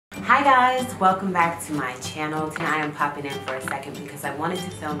Hi guys, welcome back to my channel. Tonight I'm popping in for a second because I wanted to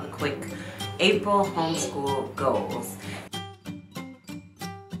film a quick April homeschool goals.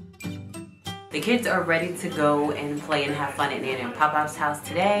 The kids are ready to go and play and have fun at Nana and Pop-Pop's house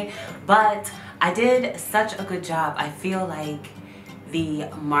today, but I did such a good job. I feel like the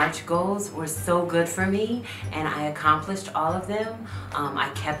March goals were so good for me and I accomplished all of them. I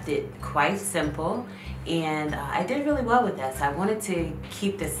kept it quite simple and I did really well with that, so I wanted to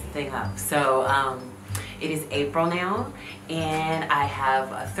keep this thing up. So it is April now and I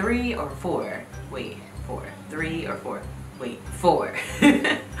have four.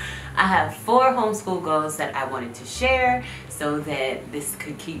 I have 4 homeschool goals that I wanted to share so that this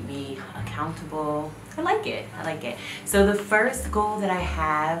could keep me accountable. I like it. So the first goal that I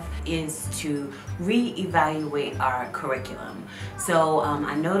have is to reevaluate our curriculum. So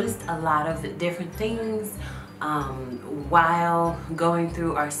I noticed a lot of different things while going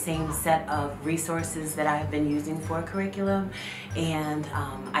through our same set of resources that I've been using for curriculum, and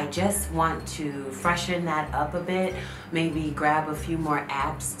I just want to freshen that up a bit, maybe grab a few more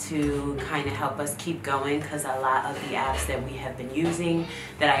apps to kind of help us keep going, because a lot of the apps that we have been using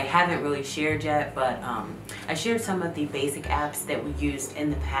that I haven't really shared yet, but I shared some of the basic apps that we used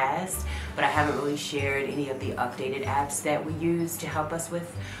in the past, but I haven't really shared any of the updated apps that we use to help us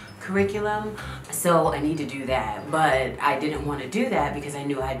with curriculum. So I need to do that, but I didn't want to do that because I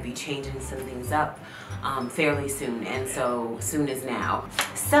knew I'd be changing some things up fairly soon, and so soon as now.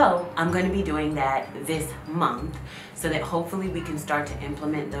 So I'm going to be doing that this month so that hopefully we can start to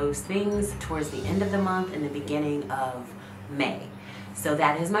implement those things towards the end of the month and the beginning of May. So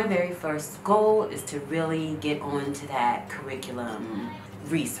that is my very first goal, is to really get on to that curriculum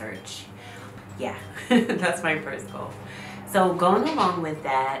research. Yeah, that's my first goal. So going along with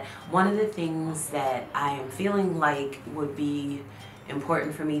that, one of the things that I am feeling like would be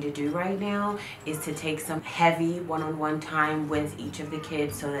important for me to do right now is to take some heavy one-on-one time with each of the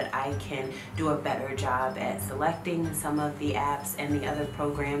kids so that I can do a better job at selecting some of the apps and the other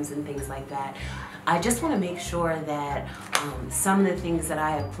programs and things like that. I just want to make sure that some of the things that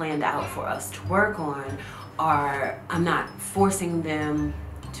I have planned out for us to work on I'm not forcing them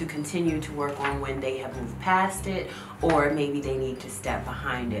to continue to work on when they have moved past it, or maybe they need to step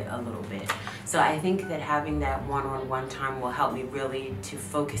behind it a little bit. So I think that having that one-on-one time will help me really to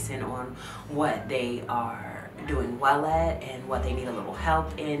focus in on what they are doing well at and what they need a little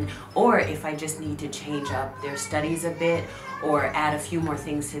help in, or if I just need to change up their studies a bit or add a few more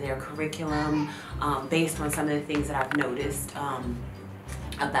things to their curriculum based on some of the things that I've noticed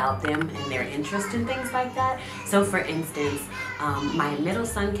about them and their interest in things like that. So for instance, my middle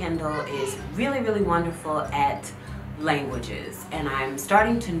son Kendall is really wonderful at languages, and I'm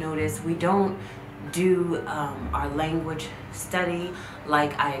starting to notice we don't do our language study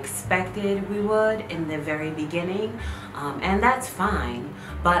like I expected we would in the very beginning, and that's fine,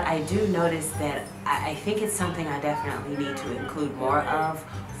 but I do notice that I think it's something I definitely need to include more of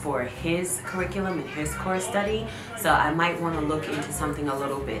for his curriculum and his course study. So I might want to look into something a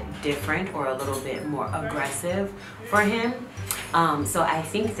little bit different or a little bit more aggressive for him. So I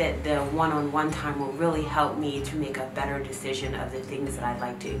think that the one-on-one time will really help me to make a better decision of the things that I'd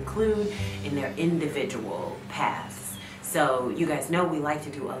like to include in their individual paths. So you guys know we like to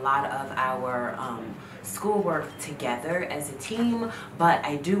do a lot of our schoolwork together as a team, but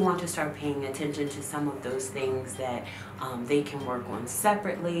I do want to start paying attention to some of those things that they can work on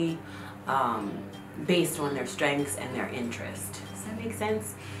separately based on their strengths and their interest. Does that make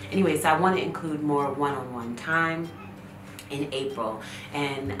sense? Anyway, so I want to include more one-on-one time in April,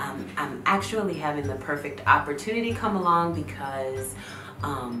 and I'm actually having the perfect opportunity come along because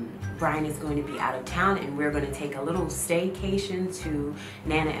Brian is going to be out of town and we're going to take a little staycation to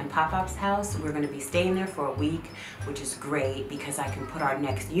Nana and Pop-Pop's house. We're going to be staying there for a week, which is great because I can put our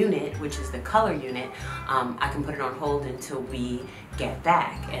next unit, which is the color unit, I can put it on hold until we get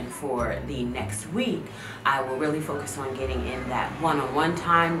back. And for the next week, I will really focus on getting in that one-on-one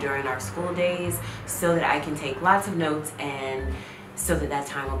time during our school days so that I can take lots of notes, and so that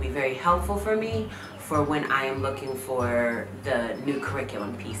time will be very helpful for me for when I am looking for the new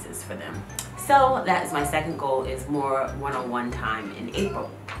curriculum pieces for them. So that is my second goal, is more one-on-one time in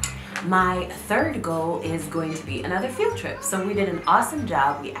April. My third goal is going to be another field trip. So we did an awesome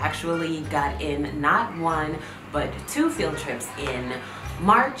job. We actually got in not 1 but 2 field trips in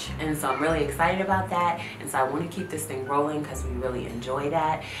March, and so I'm really excited about that, and so I want to keep this thing rolling because we really enjoy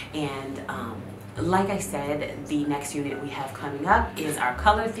that. And like I said, the next unit we have coming up is our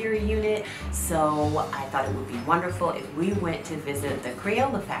color theory unit, so I thought it would be wonderful if we went to visit the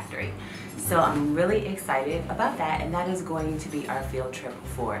Crayola factory. So I'm really excited about that, and that is going to be our field trip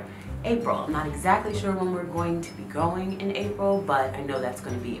for April. I'm not exactly sure when we're going to be going in April, but I know that's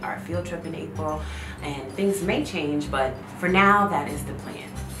going to be our field trip in April, and things may change, but for now that is the plan.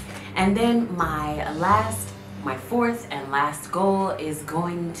 And then my fourth and last goal is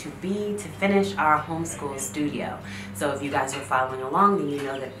going to be to finish our homeschool studio. So if you guys are following along, then you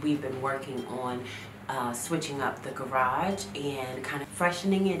know that we've been working on switching up the garage and kind of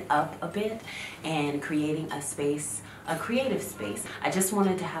freshening it up a bit and creating a space, a creative space. I just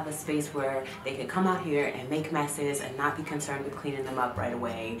wanted to have a space where they could come out here and make messes and not be concerned with cleaning them up right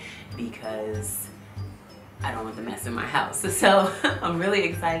away, because I don't want the mess in my house. So I'm really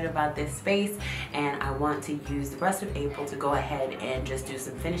excited about this space, and I want to use the rest of April to go ahead and just do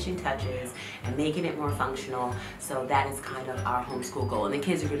some finishing touches and making it more functional. So that is kind of our homeschool goal, and the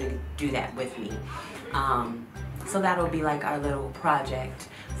kids are going to do that with me. So that'll be like our little project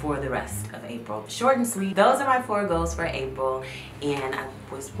for the rest of April. Short and sweet. Those are my 4 goals for April, and I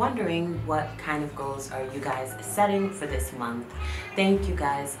was wondering what kind of goals are you guys setting for this month. Thank you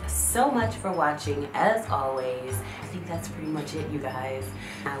guys so much for watching. As always, I think that's pretty much it, you guys.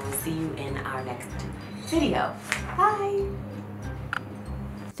 I will see you in our next video. Bye!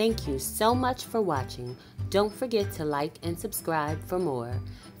 Thank you so much for watching. Don't forget to like and subscribe for more.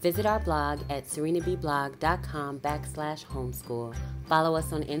 Visit our blog at syreenab.com/homeschool. Follow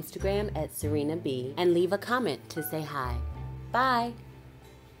us on Instagram at syreenab and leave a comment to say hi. Bye!